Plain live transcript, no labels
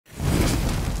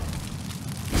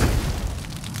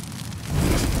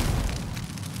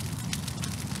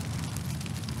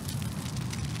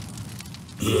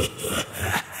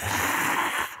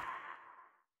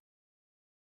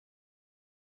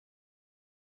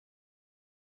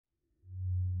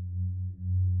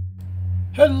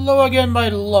Hello again, my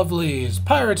lovelies.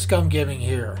 Pirate Scum Gaming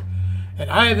here,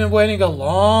 and I have been waiting a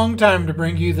long time to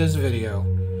bring you this video.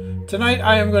 Tonight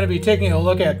I am going to be taking a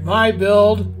look at my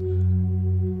build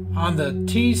on the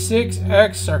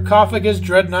T6X Sarcophagus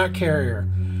Dreadnought carrier.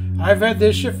 I've had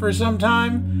this ship for some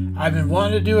time. I've been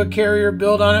wanting to do a carrier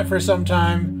build on it for some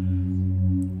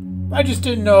time. I just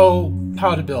didn't know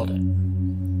how to build it.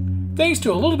 Thanks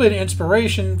to a little bit of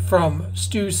inspiration from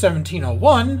Stu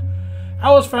 1701,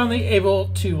 I was finally able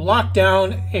to lock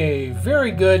down a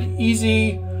very good,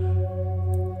 easy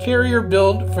carrier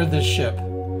build for this ship.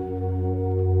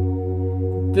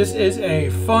 This is a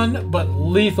fun but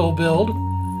lethal build,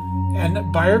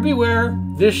 and buyer beware,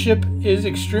 this ship is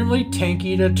extremely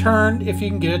tanky to turn if you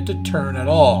can get it to turn at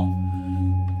all.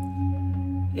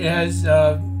 It has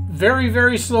a very,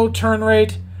 very slow turn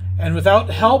rate, and without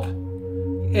help,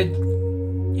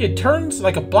 it turns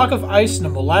like a block of ice in a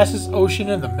molasses ocean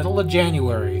in the middle of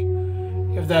January,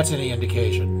 if that's any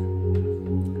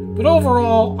indication. But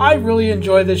overall, I really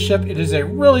enjoy this ship. It is a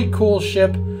really cool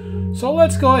ship, so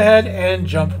let's go ahead and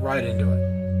jump right into it.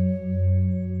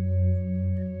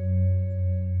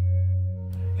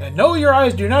 And no, your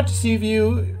eyes do not deceive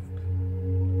you.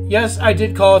 Yes, I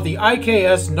did call it the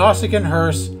IKS Nausicaan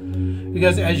Hearse,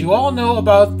 because as you all know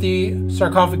about the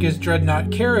Sarcophagus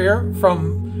Dreadnought carrier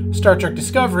from Star Trek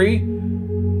Discovery,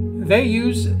 they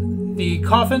use the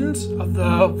coffins of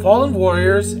the fallen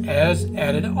warriors as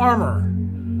added armor.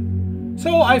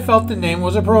 So I felt the name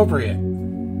was appropriate.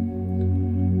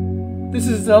 This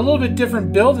is a little bit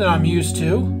different build than I'm used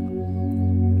to.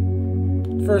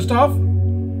 First off,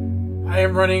 I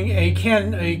am running a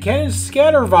cannon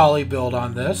scatter volley build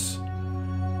on this.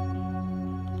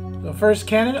 The first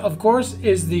cannon, of course,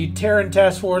 is the Terran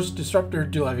Task Force Disruptor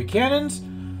Dual Heavy Cannons.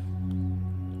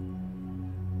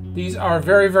 These are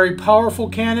very, very powerful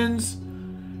cannons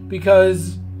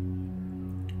because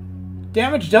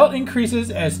damage dealt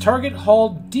increases as target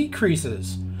hull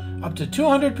decreases, up to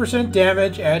 200%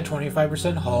 damage at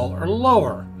 25% hull or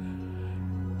lower.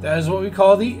 That is what we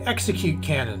call the execute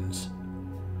cannons.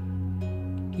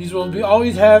 These will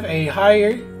always have a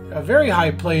very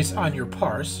high place on your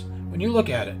Parse when you look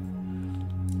at it.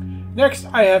 Next,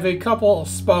 I have a couple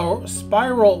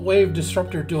spiral wave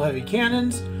disruptor dual heavy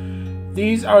cannons.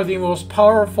 These are the most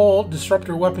powerful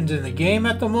disruptor weapons in the game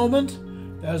at the moment.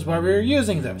 That is why we're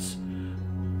using this.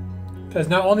 Because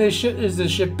not only is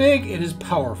this ship big, it is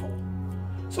powerful.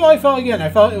 So I felt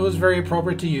it was very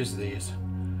appropriate to use these.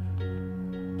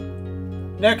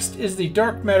 Next is the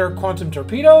Dark Matter Quantum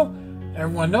Torpedo.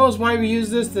 Everyone knows why we use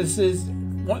this. This is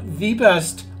the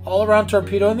best all-around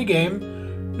torpedo in the game,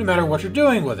 no matter what you're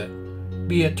doing with it.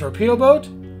 Be it torpedo boat,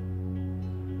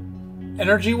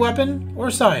 energy weapon,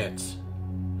 or science.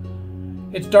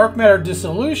 Its dark matter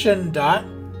dissolution dot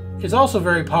is also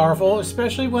very powerful,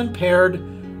 especially when paired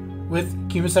with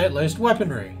chemosite-laced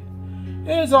weaponry.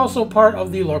 It is also part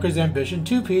of the Lorca's Ambition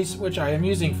 2-piece, which I am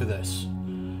using for this.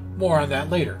 More on that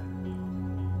later.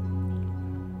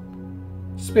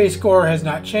 Space Core has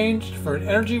not changed. For an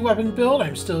energy weapon build,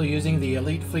 I'm still using the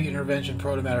Elite Fleet Intervention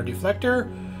Protomatter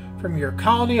Deflector from your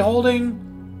colony holding.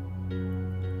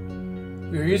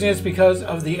 We are using this because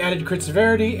of the added crit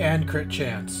severity and crit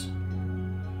chance.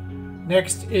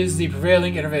 Next is the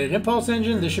Prevailing Innervated Impulse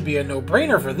Engine. This should be a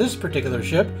no-brainer for this particular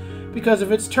ship because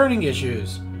of its turning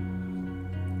issues.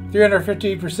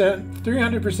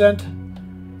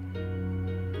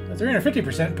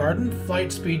 350%, pardon,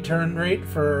 flight speed turn rate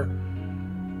for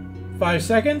 5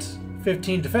 seconds,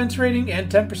 15 defense rating, and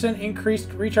 10%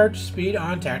 increased recharge speed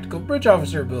on tactical bridge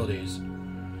officer abilities.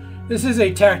 This is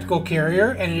a tactical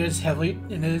carrier, and it is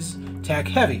tack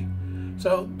heavy,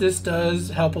 so this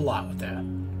does help a lot with that.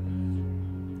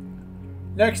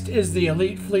 Next is the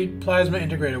Elite Fleet Plasma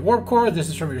Integrated Warp Core. This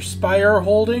is from your Spire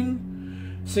holding,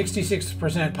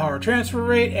 66% power transfer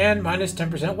rate, and minus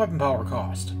 10% weapon power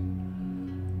cost.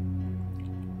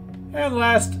 And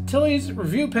last, Tilly's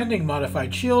Review Pending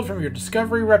Modified Shield from your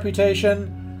Discovery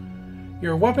reputation.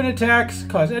 Your weapon attacks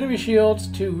cause enemy shields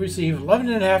to receive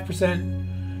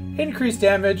 11.5% increased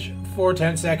damage for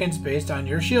 10 seconds based on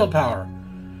your shield power.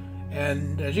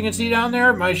 And as you can see down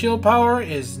there, my shield power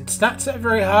it's not set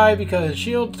very high because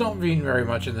shields don't mean very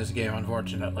much in this game,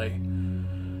 unfortunately.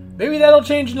 Maybe that'll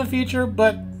change in the future,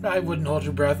 but I wouldn't hold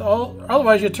your breath.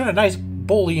 Otherwise, you'd turn a nice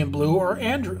Bolian blue or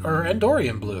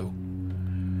Andorian blue.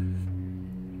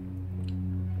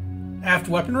 Aft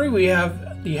weaponry, we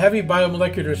have the Heavy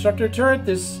Biomolecular Disruptor Turret.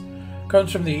 This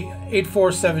comes from the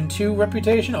 8472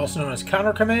 reputation, also known as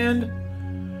Counter Command.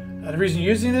 The reason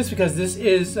you're using this is because this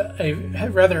is a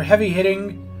rather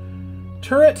heavy-hitting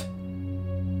turret,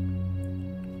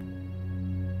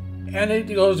 and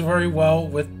it goes very well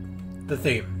with the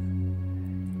theme.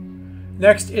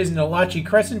 Next is an Olachi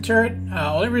Crescent turret.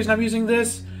 Only reason I'm using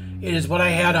this is what I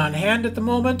had on hand at the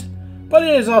moment, but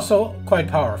it is also quite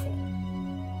powerful.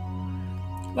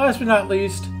 Last but not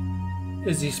least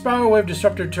is the Spiral Wave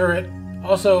Disruptor turret.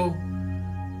 Also,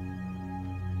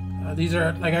 these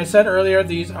are, like I said earlier,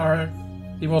 these are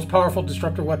the most powerful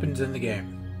disruptor weapons in the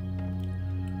game.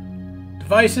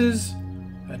 Devices,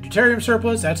 deuterium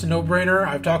surplus, that's a no-brainer.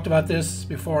 I've talked about this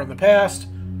before in the past.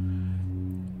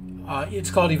 It's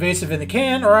called evasive in the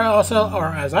can, or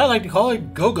as I like to call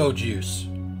it, go-go juice.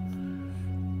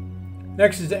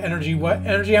 Next is the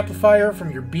energy amplifier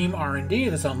from your beam R&D.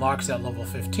 This unlocks at level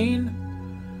 15.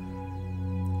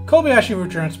 Kobayashi Maru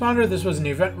transponder. This was an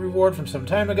event reward from some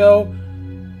time ago.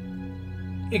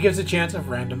 It gives a chance of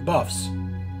random buffs.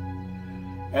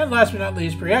 And last but not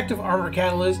least, reactive armor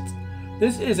catalyst.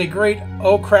 This is a great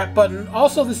oh crap button.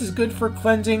 Also, this is good for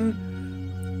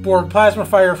cleansing Borg plasma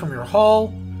fire from your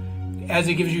hull, as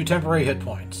it gives you temporary hit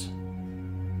points.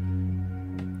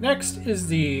 Next is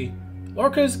the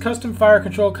Lorca's Custom Fire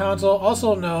Control Console,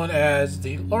 also known as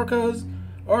the Lorca's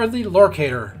or the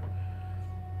Lorcator.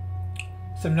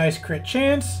 Some nice crit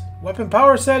chance, weapon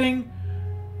power setting,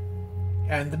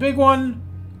 and the big one,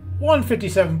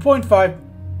 157.5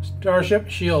 Starship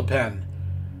shield pen.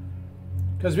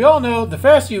 Because we all know the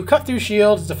faster you cut through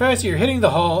shields, the faster you're hitting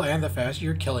the hull, and the faster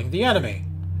you're killing the enemy.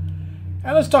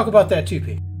 And let's talk about that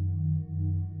 2P.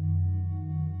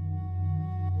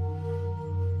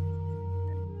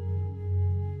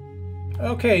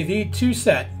 Okay, the 2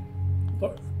 set.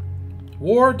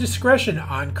 War Discretion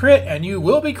on crit, and you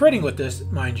will be critting with this,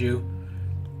 mind you.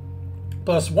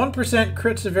 Plus 1%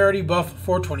 crit severity buff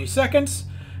for 20 seconds.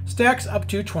 Stacks up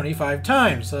to 25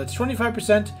 times. So that's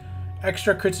 25%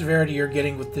 extra crit severity you're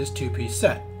getting with this 2-piece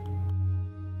set.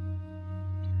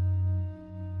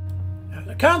 Now,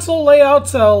 the console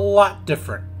layout's a lot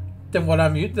different than what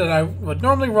I would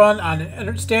normally run on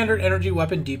a standard energy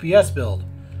weapon DPS build.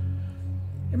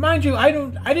 And mind you, I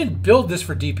didn't build this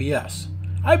for DPS.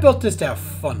 I built this to have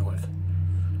fun with.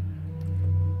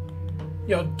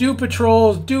 You know, do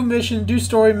patrols, do missions, do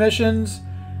story missions.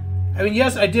 I mean,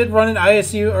 yes, I did run an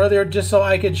ISE earlier just so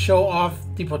I could show off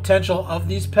the potential of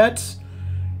these pets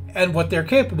and what they're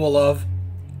capable of.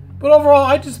 But overall,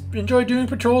 I just enjoy doing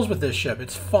patrols with this ship.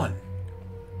 It's fun.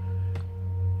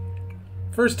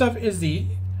 First up is the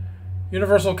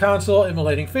Universal Console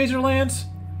Immolating Phaser Lance.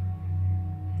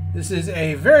 This is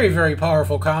a very, very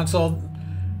powerful console.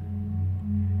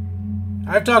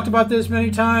 I've talked about this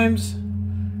many times.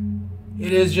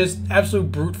 It is just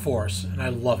absolute brute force, and I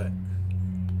love it.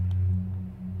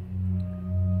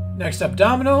 Next up,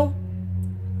 Domino.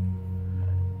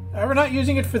 We're not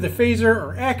using it for the phaser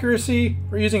or accuracy.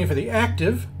 We're using it for the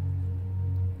active.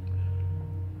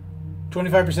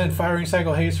 25% firing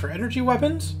cycle haste for energy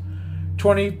weapons.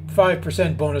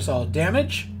 25% bonus all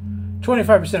damage.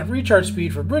 25% recharge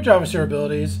speed for bridge officer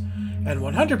abilities. And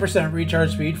 100%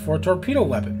 recharge speed for torpedo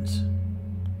weapons.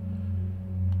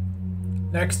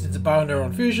 Next is the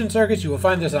Bio-Neuron Fusion Circuits. You will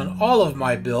find this on all of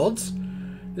my builds.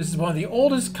 This is one of the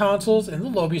oldest consoles in the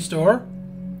Lobby store.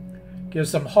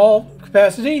 Gives some hull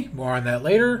capacity, more on that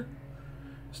later.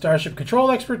 Starship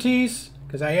control expertise,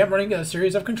 because I am running a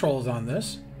series of controls on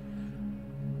this.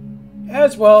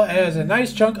 As well as a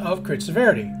nice chunk of crit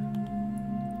severity.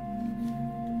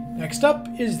 Next up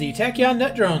is the Tachyon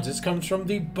Net Drones. This comes from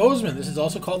the Bozeman. This is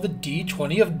also called the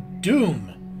D20 of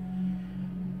Doom.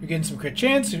 You're getting some crit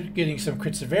chance, you're getting some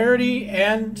crit severity,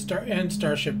 and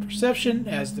Starship Perception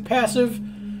as the passive.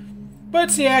 But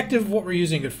it's the active what we're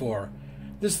using it for.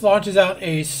 This launches out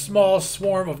a small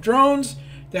swarm of drones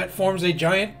that forms a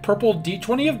giant purple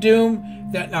D20 of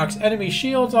Doom that knocks enemy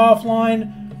shields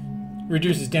offline,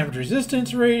 reduces damage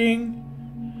resistance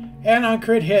rating, and on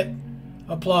crit hit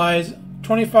applies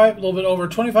a little bit over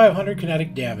 2,500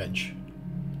 kinetic damage.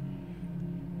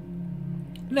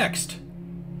 Next,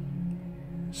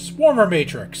 Swarmer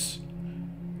Matrix.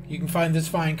 You can find this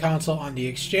fine console on the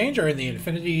Exchange or in the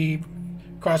Infinity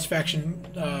Cross-Faction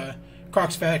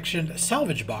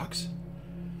salvage box.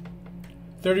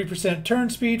 30% turn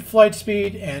speed, flight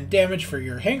speed, and damage for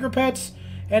your hangar pets,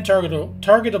 and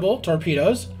targetable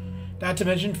torpedoes, not to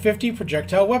mention 50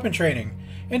 projectile weapon training.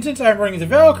 And since I'm running the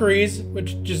Valkyries,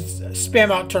 which just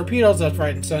spam out torpedoes left,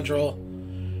 right, and central,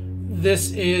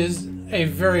 this is a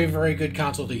very, very good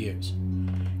console to use.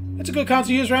 It's a good console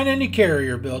to use around any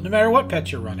carrier build, no matter what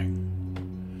pets you're running.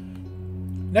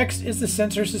 Next is the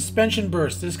Sensor Suspension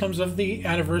Burst. This comes of the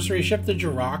anniversary ship, the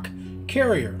Jirok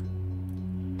Carrier.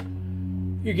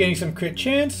 You're getting some crit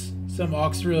chance, some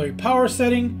auxiliary power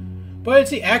setting, but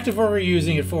it's the active what we're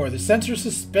using it for, the sensor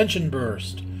suspension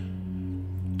burst.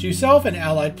 To self and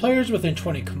allied players within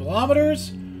 20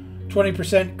 kilometers,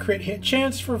 20% crit hit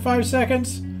chance for 5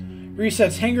 seconds,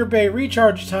 resets hangar bay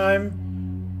recharge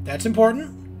time, that's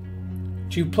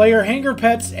important, to player hangar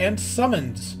pets and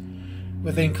summons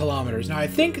within kilometers. Now I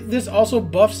think this also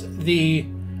buffs the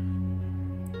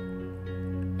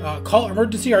call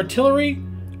emergency artillery.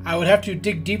 I would have to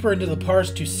dig deeper into the parse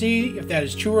to see if that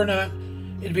is true or not.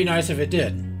 It'd be nice if it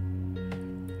did.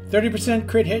 30%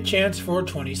 crit hit chance for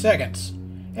 20 seconds.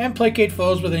 And placate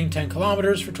foes within 10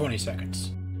 kilometers for 20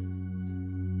 seconds.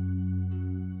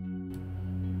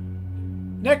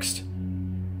 Next,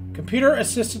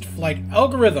 computer-assisted flight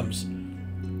algorithms.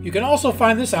 You can also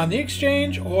find this on the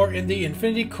exchange or in the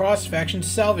Infinity Cross-Faction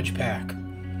Salvage Pack.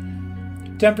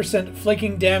 10%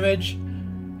 flanking damage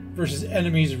versus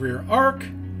enemy's rear arc,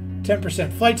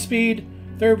 10% flight speed,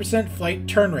 30% flight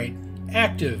turn rate.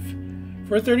 Active.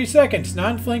 For 30 seconds,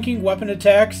 non-flanking weapon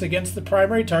attacks against the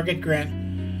primary target grant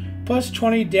plus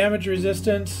 20 damage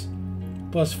resistance,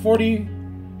 plus 40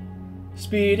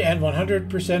 speed, and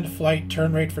 100% flight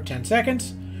turn rate for 10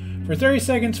 seconds. For 30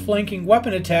 seconds, flanking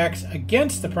weapon attacks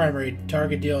against the primary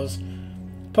target deals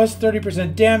plus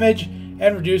 30% damage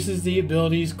and reduces the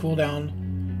ability's cooldown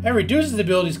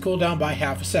by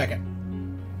half a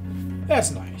second.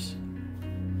 That's nice.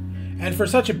 And for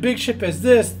such a big ship as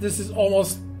this is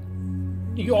almost,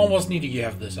 you almost need to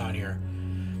have this on here.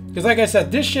 Because like I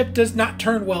said, this ship does not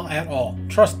turn well at all.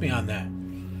 Trust me on that.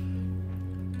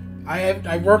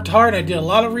 I worked hard. I did a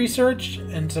lot of research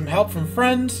and some help from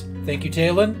friends. Thank you,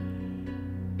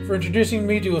 Talon, for introducing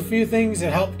me to a few things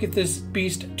that help get this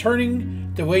beast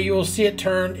turning the way you will see it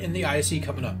turn in the ISE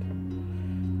coming up.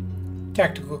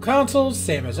 Tactical consoles,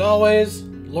 same as always.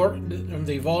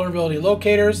 The vulnerability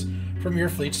locators from your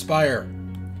fleet spire.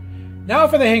 Now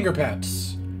for the hangar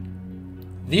pets.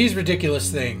 These ridiculous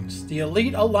things. The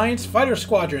Elite Alliance Fighter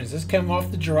Squadrons. This came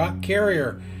off the Jirok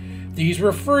carrier. These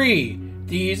were free.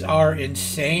 These are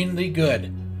insanely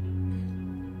good.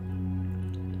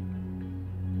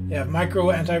 You have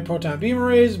micro anti-proton beam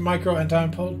arrays, my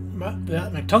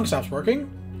tongue stops working.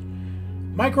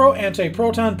 Micro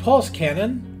anti-proton pulse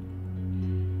cannon,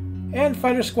 and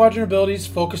fighter squadron abilities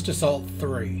focused assault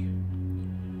 3.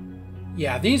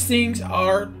 Yeah, these things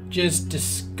are just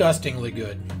disgustingly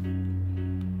good.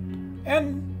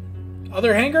 And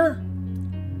other hangar?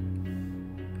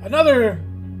 Another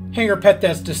hangar pet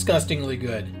that's disgustingly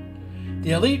good.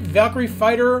 The Elite Valkyrie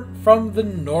fighter from the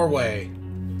Norway.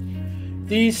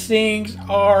 These things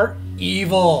are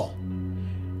evil.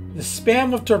 The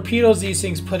spam of torpedoes these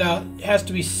things put out has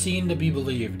to be seen to be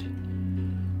believed.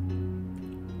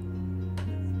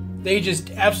 They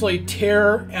just absolutely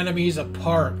tear enemies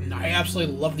apart, and I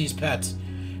absolutely love these pets.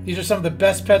 These are some of the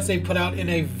best pets they've put out in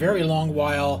a very long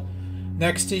while,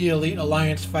 next to the Elite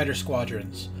Alliance Fighter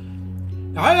Squadrons.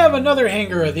 Now, I have another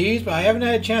hangar of these, but I haven't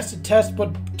had a chance to test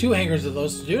what 2 hangars of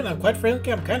those to do, and I'm quite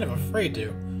frankly, I'm kind of afraid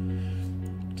to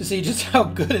see just how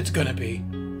good it's going to be.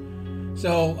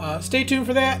 So, stay tuned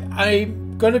for that.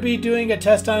 I'm going to be doing a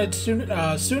test on it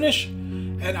soonish,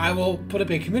 and I will put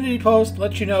up a community post,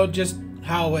 let you know just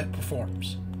how it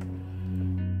performs.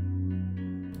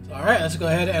 Alright, let's go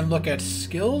ahead and look at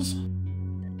skills.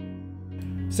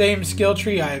 Same skill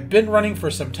tree I've been running for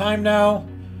some time now,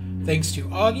 thanks to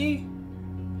Augie.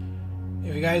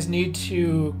 If you guys need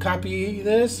to copy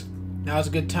this, now's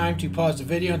a good time to pause the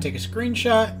video and take a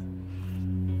screenshot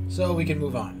so we can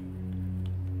move on.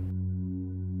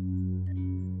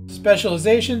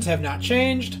 Specializations have not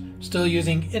changed, still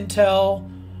using Intel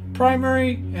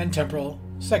primary and temporal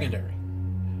secondary.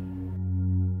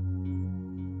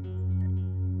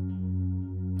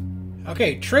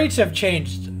 Okay, traits have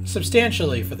changed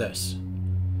substantially for this.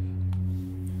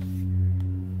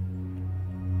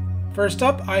 First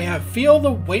up, I have Feel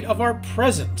the Weight of Our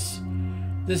Presence.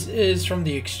 This is from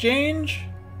the Exchange.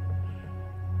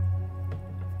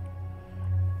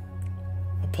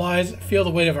 Applies Feel the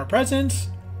Weight of Our Presence.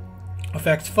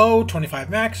 Affects foe 25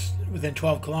 max within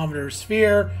 12 kilometer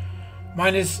sphere.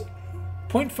 Minus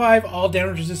 0.5 all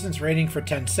damage resistance rating for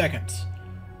 10 seconds.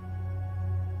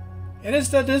 And this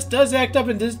does act up,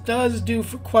 and this does do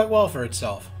quite well for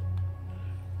itself.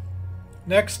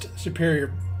 Next,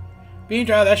 Superior Beam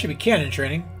Drive. That should be cannon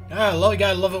training. You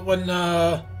gotta love it when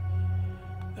the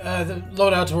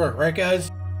loadouts work, right, guys?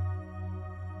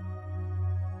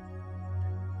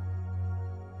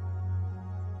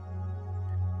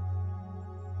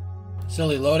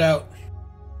 Silly loadout.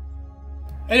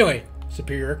 Anyway,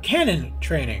 Superior Cannon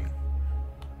Training.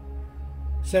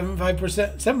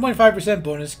 7.5%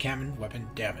 bonus cannon weapon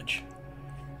damage.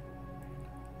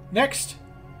 Next,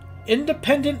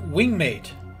 Independent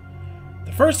Wingmate.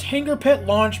 The first hangar pet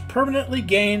launch permanently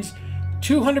gains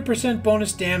 200%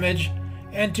 bonus damage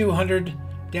and 200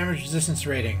 damage resistance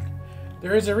rating.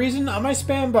 There is a reason on my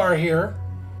spam bar here.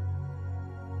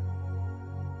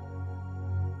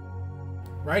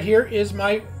 Right here is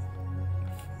my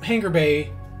hangar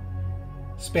bay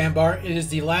spam bar. It is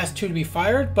the last two to be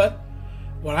fired, but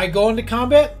when I go into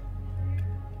combat,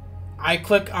 I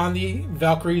click on the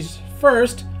Valkyries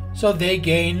first, so they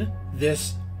gain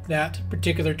that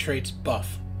particular trait's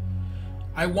buff.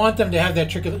 I want them to have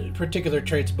that particular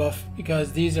trait's buff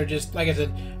because these are just, like I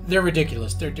said, they're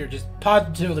ridiculous. They're just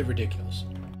positively ridiculous.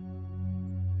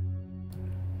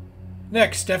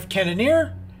 Next, Def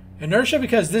Cannoneer. Inertia,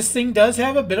 because this thing does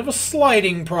have a bit of a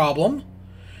sliding problem.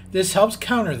 This helps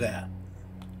counter that.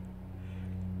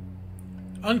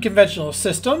 Unconventional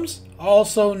Systems,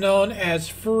 also known as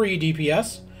free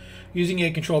DPS, using a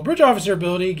Control Bridge Officer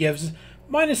ability gives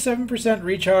minus 7%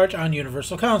 recharge on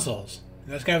Universal Consoles.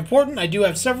 And that's kind of important. I do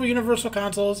have several Universal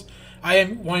Consoles I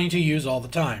am wanting to use all the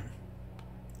time.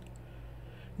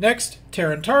 Next,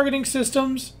 Terran Targeting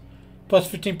Systems, plus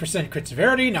 15% crit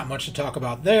severity, not much to talk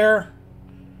about there.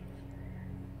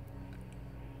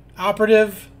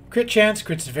 Operative, crit chance,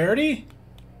 crit severity.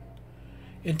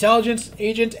 Intelligence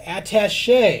Agent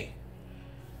Attaché.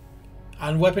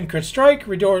 On weapon crit strike,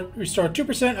 restore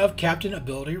 2% of captain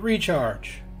ability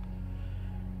recharge.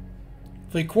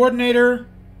 Fleet Coordinator,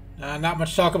 not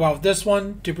much to talk about with this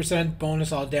one. 2%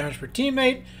 bonus all damage per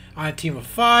teammate. On a team of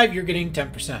 5, you're getting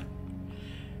 10%.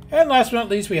 And last but not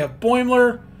least, we have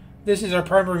Boimler. This is our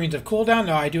primary means of cooldown.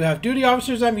 Now, I do have duty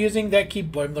officers I'm using that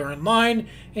keep Boimler in line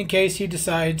in case he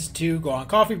decides to go on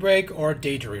coffee break or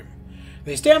daydream.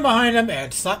 They stand behind him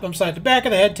and slap him side the back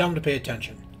of the head, tell him to pay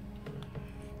attention.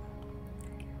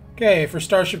 Okay, for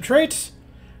Starship traits,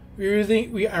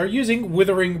 we are using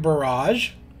Withering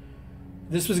Barrage.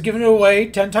 This was given away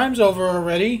 10 times over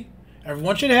already.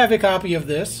 Everyone should have a copy of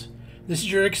this. This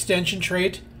is your extension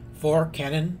trait for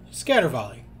Cannon Scatter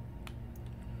Volley.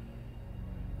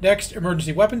 Next,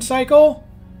 Emergency Weapon Cycle.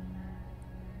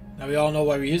 Now we all know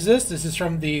why we use this. This is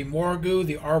from the Morgu,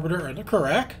 the Arbiter, and the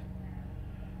Kurak.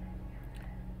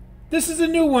 This is a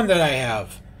new one that I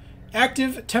have.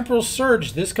 Active Temporal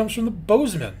Surge. This comes from the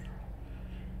Bozeman.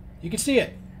 You can see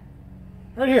it.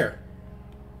 Right here.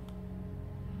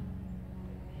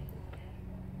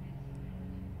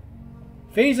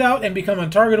 Phase out and become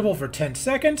untargetable for 10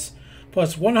 seconds.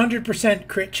 Plus 100%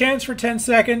 crit chance for 10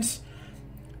 seconds.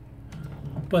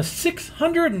 Plus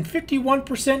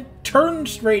 651% turn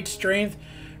rate strength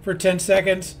for 10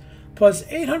 seconds. Plus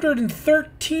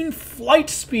 813 flight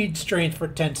speed strength for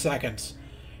 10 seconds.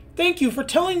 Thank you for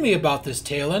telling me about this,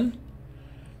 Talon.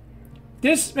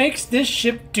 This makes this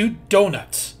ship do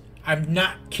donuts. I'm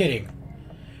not kidding.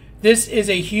 This is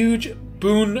a huge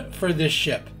boon for this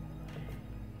ship.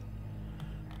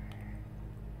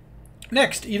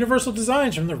 Next, Universal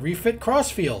Designs from the Refit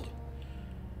Crossfield.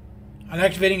 On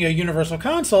activating a Universal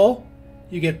Console,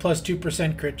 you get plus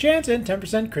 2% crit chance and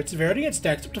 10% crit severity. It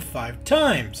stacks up to 5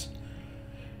 times.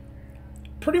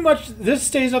 Pretty much this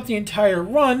stays up the entire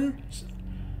run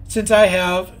since I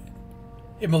have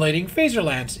Immolating Phaser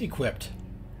Lance equipped.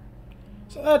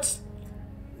 So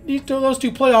those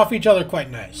two play off each other quite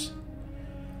nice.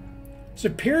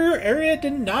 Superior Area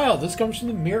Denial. This comes from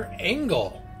the Mere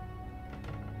Angle.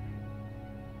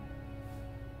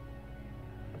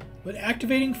 When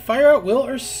activating Fire at Will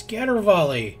or Scatter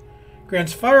Volley,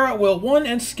 grants Fire at Will 1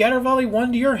 and Scatter Volley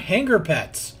 1 to your hangar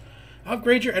pets.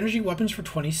 Upgrade your energy weapons for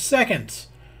 20 seconds.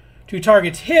 2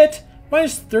 targets hit,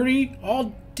 minus 30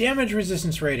 all damage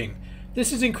resistance rating.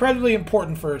 This is incredibly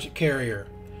important for a carrier.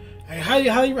 I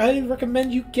highly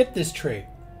recommend you get this trait.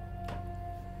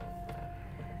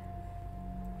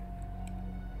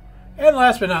 And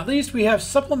last but not least, we have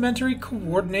Supplementary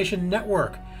Coordination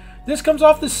Network. This comes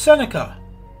off the Seneca.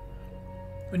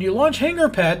 When you launch hangar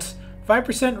pets,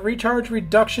 5% recharge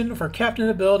reduction for captain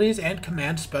abilities and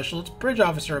command specialist bridge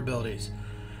officer abilities.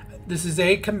 This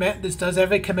does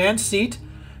have a command seat,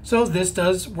 so this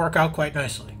does work out quite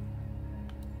nicely.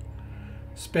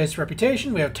 Space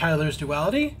Reputation, we have Tyler's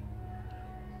Duality.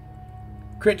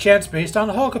 Crit chance based on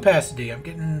hull capacity. I'm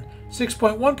getting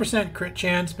 6.1% crit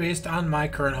chance based on my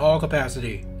current hull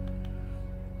capacity.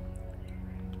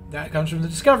 That comes from the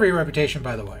Discovery Reputation,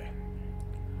 by the way.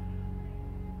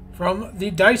 From the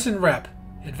Dyson Rep,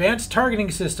 Advanced Targeting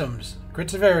Systems,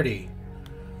 crit severity.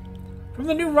 From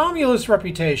the new Romulus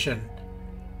Reputation,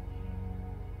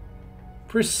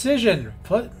 Precision,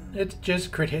 it's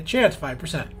just crit hit chance,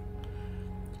 5%.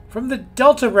 from the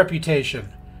Delta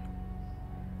reputation.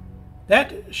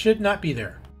 That should not be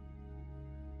there.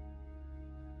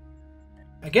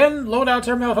 Again, loadouts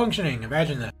are malfunctioning.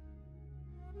 Imagine that.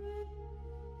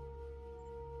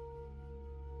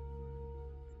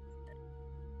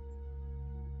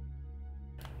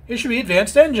 It should be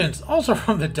advanced engines, also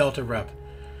from the Delta rep.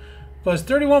 Plus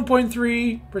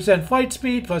 31.3% flight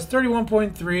speed, plus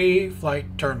 31.3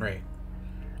 flight turn rate.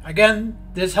 Again,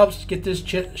 this helps get this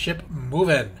ship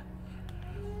moving.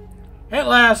 At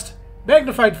last,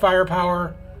 magnified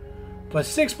firepower,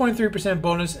 plus 6.3%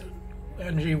 bonus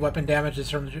energy weapon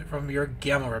damages from your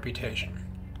Gamma reputation.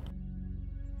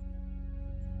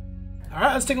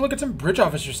 Alright, let's take a look at some bridge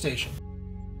officer station.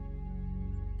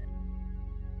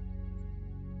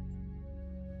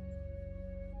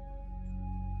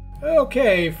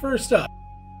 Okay, first up.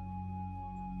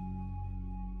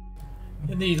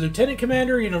 In the Lieutenant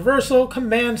Commander Universal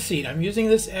Command Seat, I'm using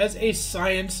this as a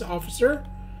science officer.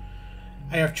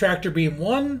 I have Tractor Beam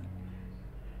 1.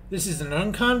 This is an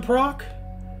uncon proc.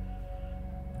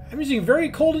 I'm using Very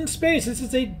Cold in Space. This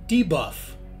is a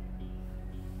debuff.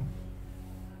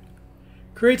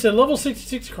 Creates a level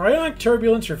 66 cryonic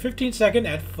turbulence for 15 seconds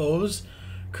at foes'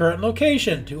 current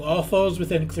location. To all foes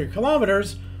within 3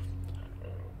 kilometers,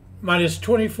 minus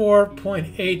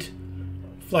 24.8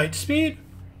 flight speed,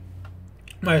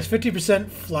 minus 50%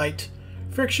 flight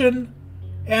friction,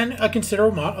 and a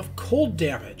considerable amount of cold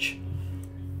damage.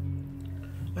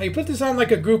 Now you put this on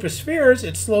like a group of spheres,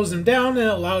 it slows them down and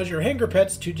allows your hangar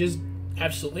pets to just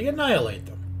absolutely annihilate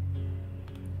them.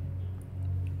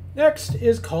 Next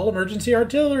is Call Emergency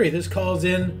Artillery. This calls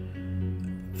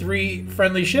in 3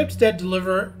 friendly ships that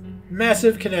deliver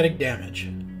massive kinetic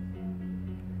damage.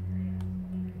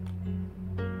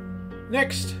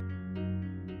 Next,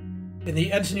 in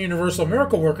the Ensign Universal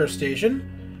Miracle Worker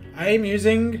Station, I am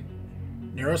using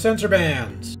Neurosensor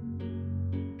Bands.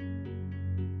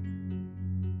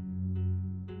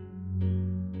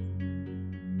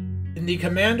 In the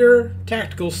Commander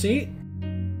Tactical Seat,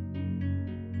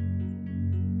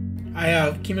 I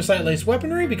have Chemosite Lace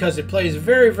Weaponry because it plays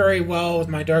very, very well with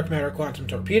my Dark Matter Quantum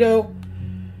Torpedo.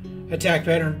 Attack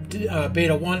Pattern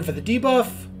Beta 1 for the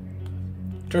debuff.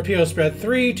 Torpedo Spread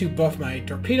 3 to buff my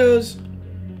torpedoes.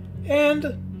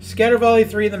 And Scatter Volley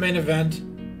 3 in the main event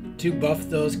to buff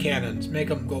those cannons. Make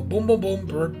them go boom, boom, boom,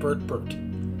 burt, burt, burt.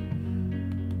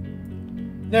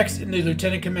 Next, in the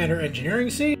Lieutenant Commander Engineering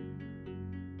Seat,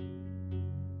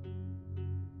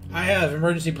 I have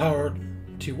Emergency Power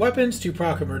 2 weapons to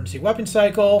proc Emergency Weapon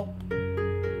Cycle.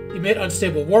 Emit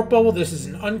Unstable Warp Bubble, this is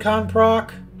an uncon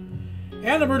proc.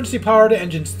 And Emergency Power to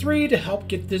Engines 3 to help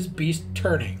get this beast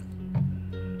turning.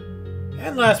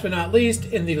 And last but not least,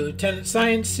 in the Lieutenant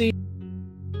Science Seat,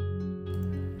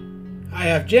 I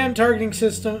have Jam Targeting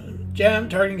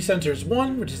Sensors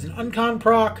 1, which is an uncon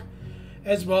proc,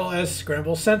 as well as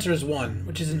Scramble Sensors 1,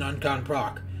 which is an uncon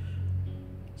proc.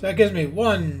 So that gives me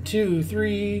 1, 2,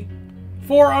 3,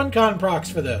 4 uncon procs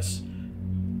for this.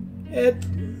 It's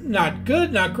not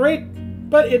good, not great,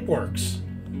 but it works.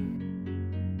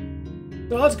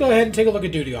 So let's go ahead and take a look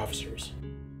at duty officers.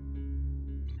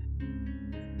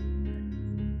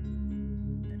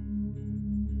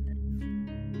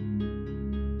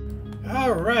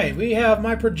 Alright, we have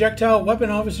my projectile weapon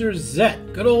officer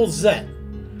Zet. Good old Zet.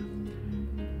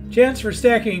 Chance for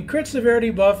stacking crit severity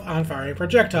buff on firing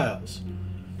projectiles.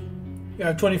 You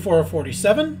have 24 of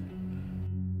 47.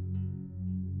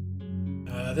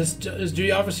 This is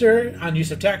duty officer on use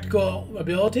of tactical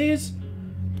abilities.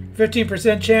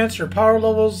 15% chance for power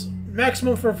levels,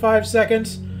 maximum for 5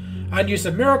 seconds. On use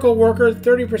of Miracle Worker,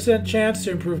 30% chance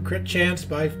to improve crit chance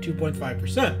by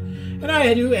 2.5%. And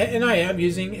I am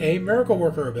using a Miracle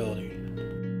Worker ability.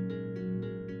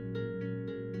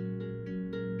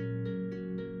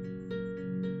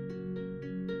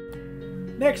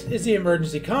 Next is the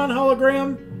Emergency Con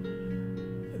hologram.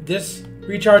 This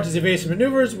recharges evasive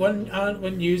maneuvers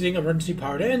when using emergency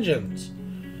powered engines.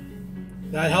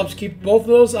 That helps keep both of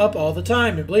those up all the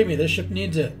time, and believe me, this ship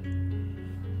needs it.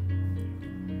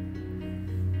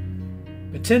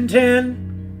 The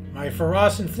Tintan, my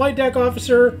Fearsome flight deck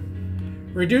officer,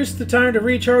 reduced the time to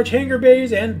recharge hangar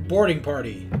bays and boarding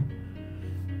party.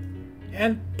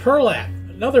 And Perlat,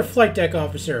 another flight deck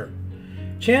officer,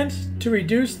 chance to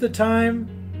reduce the time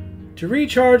to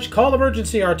recharge Call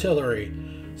Emergency Artillery.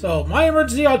 So my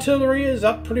emergency artillery is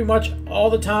up pretty much all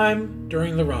the time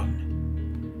during the run.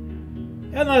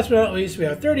 And last but not least, we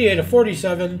have 38 of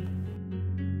 47.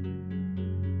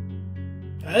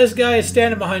 Now, this guy is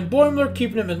standing behind Boimler,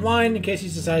 keeping him in line in case he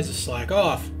decides to slack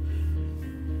off.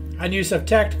 On use of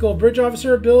tactical bridge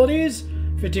officer abilities,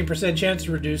 15% chance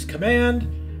to reduce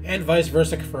command, and vice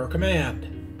versa for command.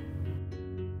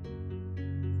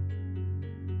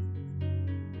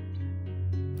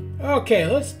 Okay,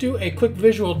 let's do a quick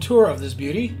visual tour of this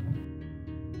beauty.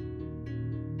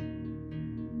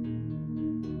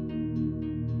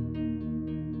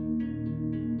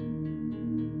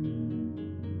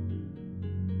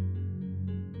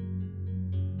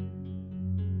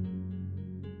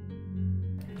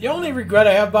 The only regret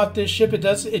I have about this ship, it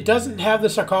doesn't have the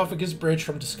sarcophagus bridge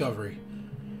from Discovery.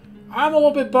 I'm a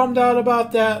little bit bummed out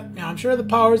about that. Now, I'm sure the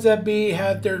powers that be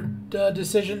had their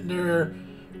their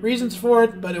reasons for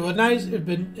it, but it was nice.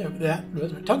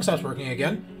 My tongue stops working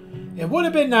again. It would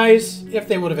have been nice if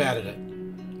they would have added it.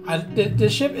 The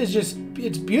ship is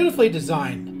it's beautifully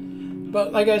designed,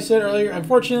 but like I said earlier,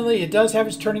 unfortunately, it does have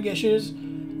its turning issues.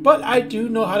 But I do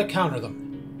know how to counter them.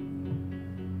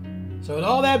 So with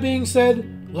all that being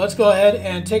said, let's go ahead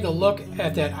and take a look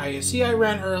at that ISE I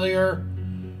ran earlier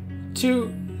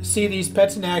to see these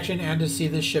pets in action and to see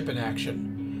this ship in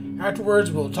action.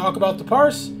 Afterwards, we'll talk about the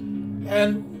Parse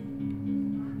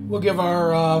and we'll give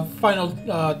our final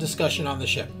discussion on the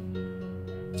ship.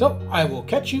 So, I will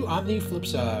catch you on the flip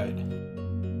side.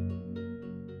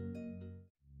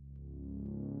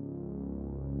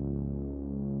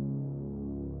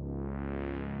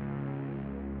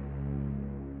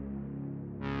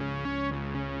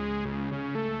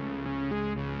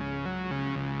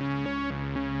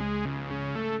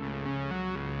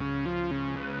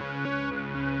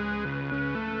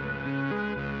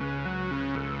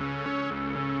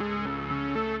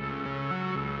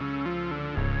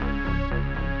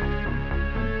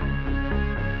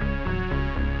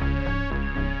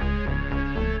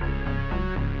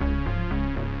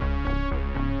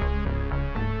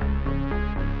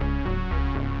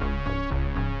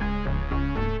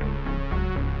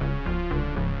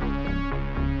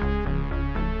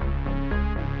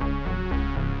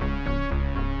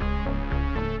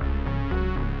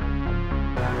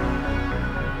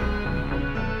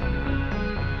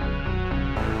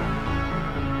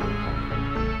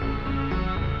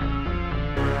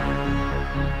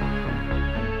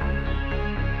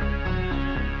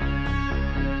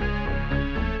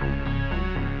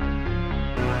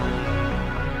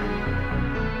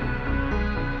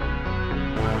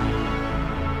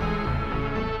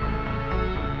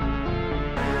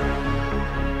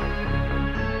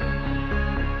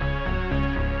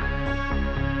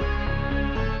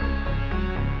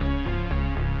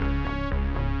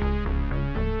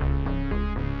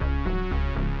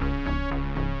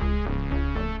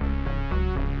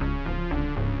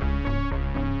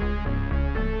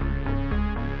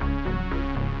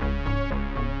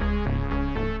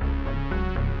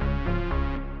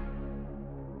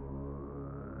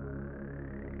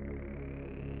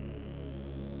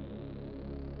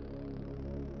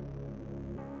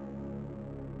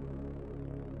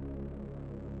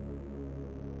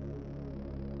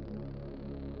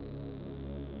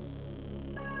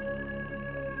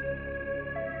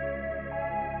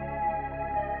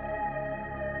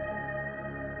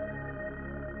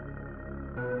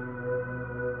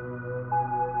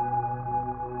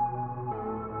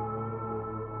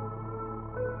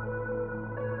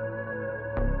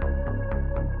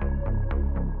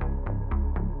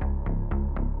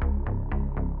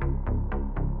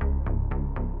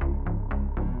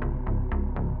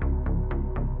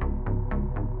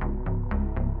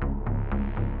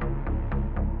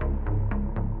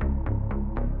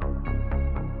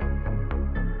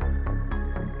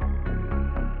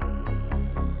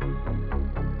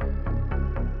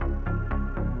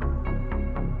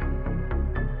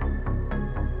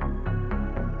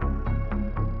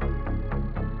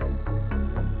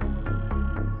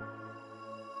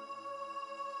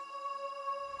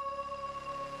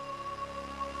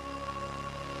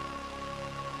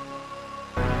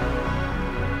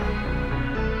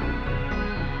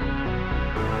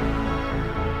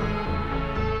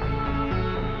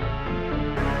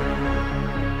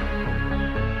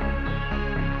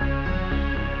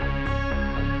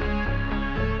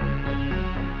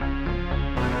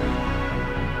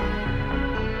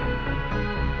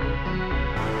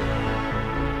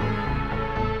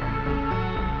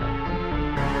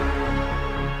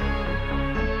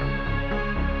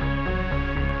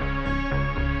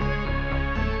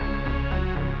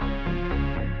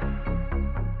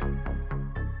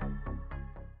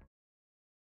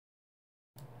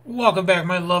 Welcome back,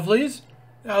 my lovelies.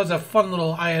 That was a fun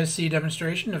little ISE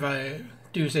demonstration, if I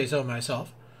do say so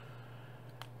myself.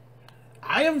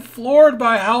 I am floored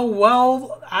by how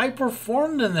well I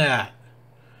performed in that.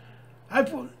 I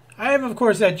am, of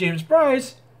course, at James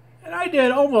Bryce, and I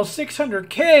did almost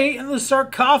 600K in the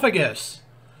sarcophagus.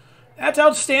 That's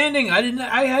outstanding.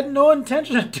 I had no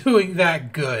intention of doing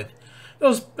that good.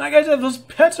 Those, like I said, those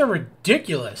pets are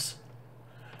ridiculous.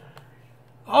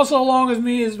 Also along with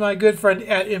me is my good friend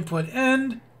at Input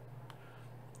End.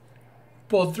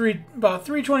 About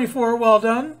 324, well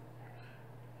done.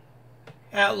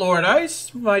 At Lord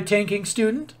Ice, my tanking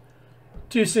student,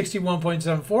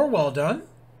 261.74, well done.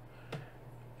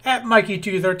 At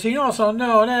Mikey213, also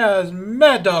known as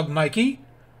Mad Dog Mikey.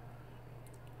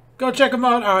 Go check him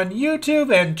out on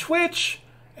YouTube and Twitch.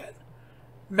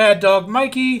 Mad Dog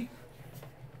Mikey.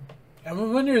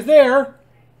 And when you're there,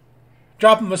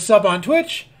 drop him a sub on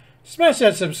Twitch, smash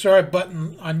that subscribe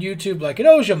button on YouTube like it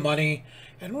owes you money,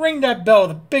 and ring that bell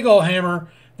with a big old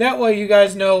hammer. That way you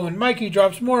guys know when Mikey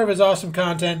drops more of his awesome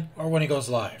content or when he goes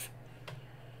live.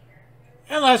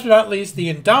 And last but not least, the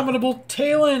indomitable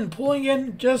Talon, pulling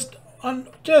in just over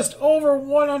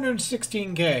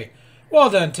 116k. Well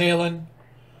done, Talon.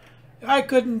 I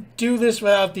couldn't do this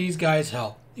without these guys'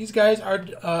 help. These guys are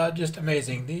just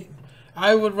amazing.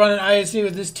 I would run an ISE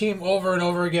with this team over and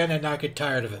over again and not get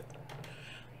tired of it.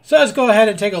 So let's go ahead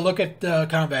and take a look at the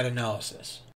combat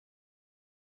analysis.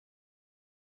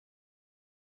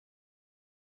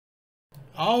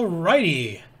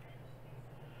 Alrighty.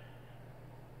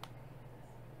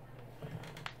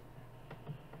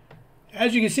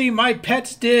 As you can see, my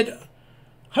pets did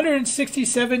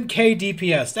 167k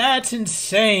DPS. That's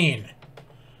insane.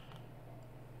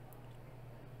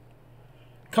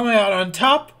 Coming out on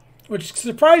top, which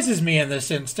surprises me in this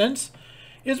instance,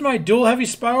 is my dual heavy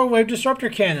spiral wave disruptor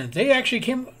cannons. They actually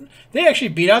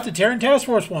beat out the Terran Task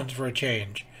Force ones for a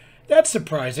change. That's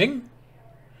surprising.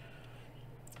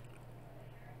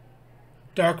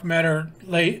 Dark matter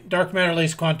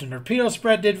lace quantum torpedo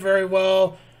spread did very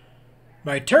well.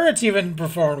 My turrets even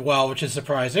performed well, which is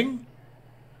surprising.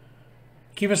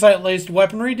 Chemosite laced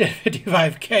weaponry did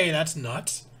 55k. That's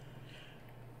nuts.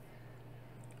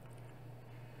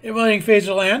 Emulating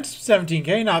phaser lance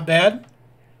 17k, not bad.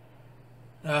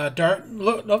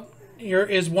 Look, here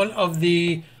is one of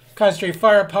the concentrate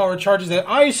firepower charges that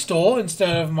I stole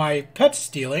instead of my pet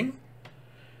stealing.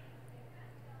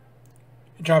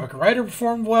 Tropic Rider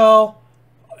performed well.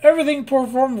 Everything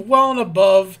performed well and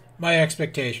above my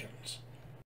expectations.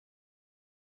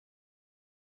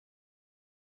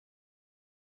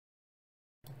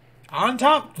 On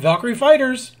top, Valkyrie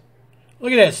fighters.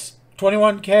 Look at this.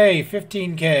 21k,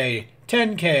 15k,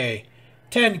 10k,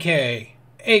 10k,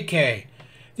 8k.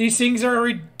 These things are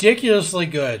ridiculously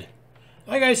good.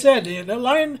 Like I said,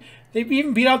 they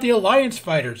even beat out the Alliance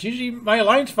fighters. Usually my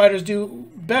Alliance fighters do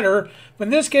better, but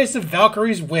in this case the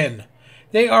Valkyries win.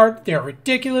 They're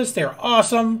ridiculous, they're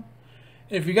awesome.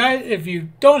 If you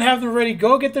don't have them already,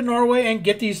 go get the Norway and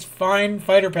get these fine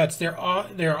fighter pets. They're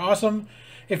awesome.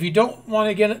 If you don't want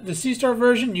to get the C-Star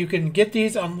version, you can get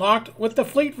these unlocked with the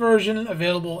Fleet version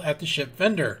available at the ship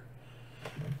vendor.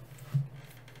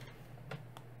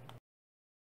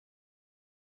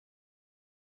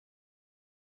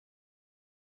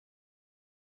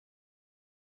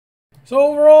 So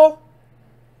overall,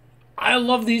 I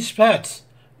love these pets.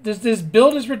 This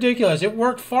build is ridiculous. It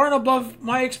worked far and above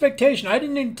my expectation. I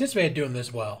didn't anticipate doing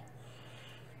this well.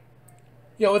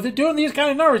 You know, with doing these kind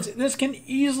of numbers, this can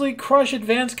easily crush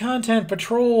advanced content,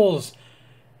 patrols,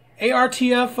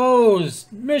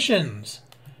 ARTFOs, missions.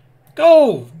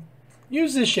 Go!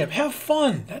 Use this ship. Have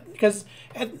fun. Because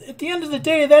at the end of the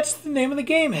day, that's the name of the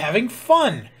game, having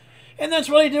fun. And that's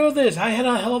what I do with this. I had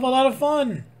a hell of a lot of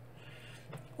fun.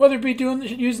 Whether it be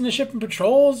using the ship in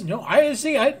patrols, ISE,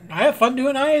 I have fun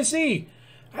doing ISE. I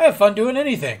have fun doing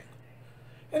anything.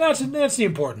 And that's the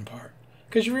important part.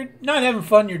 Because if you're not having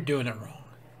fun, you're doing it wrong.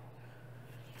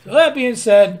 So that being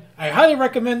said, I highly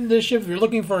recommend this ship if you're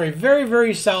looking for a very,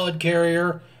 very solid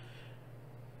carrier.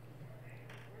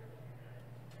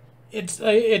 Yes,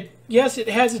 it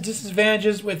has its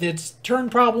disadvantages with its turn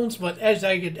problems, but as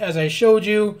I showed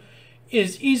you,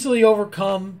 is easily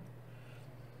overcome.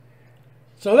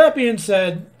 So that being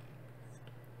said,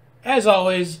 as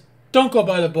always, don't go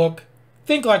by the book,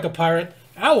 think like a pirate,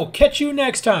 and I will catch you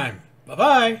next time.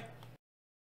 Bye-bye.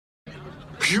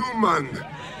 Human.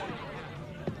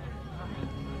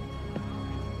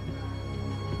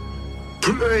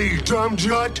 Play, damn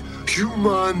yet,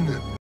 human.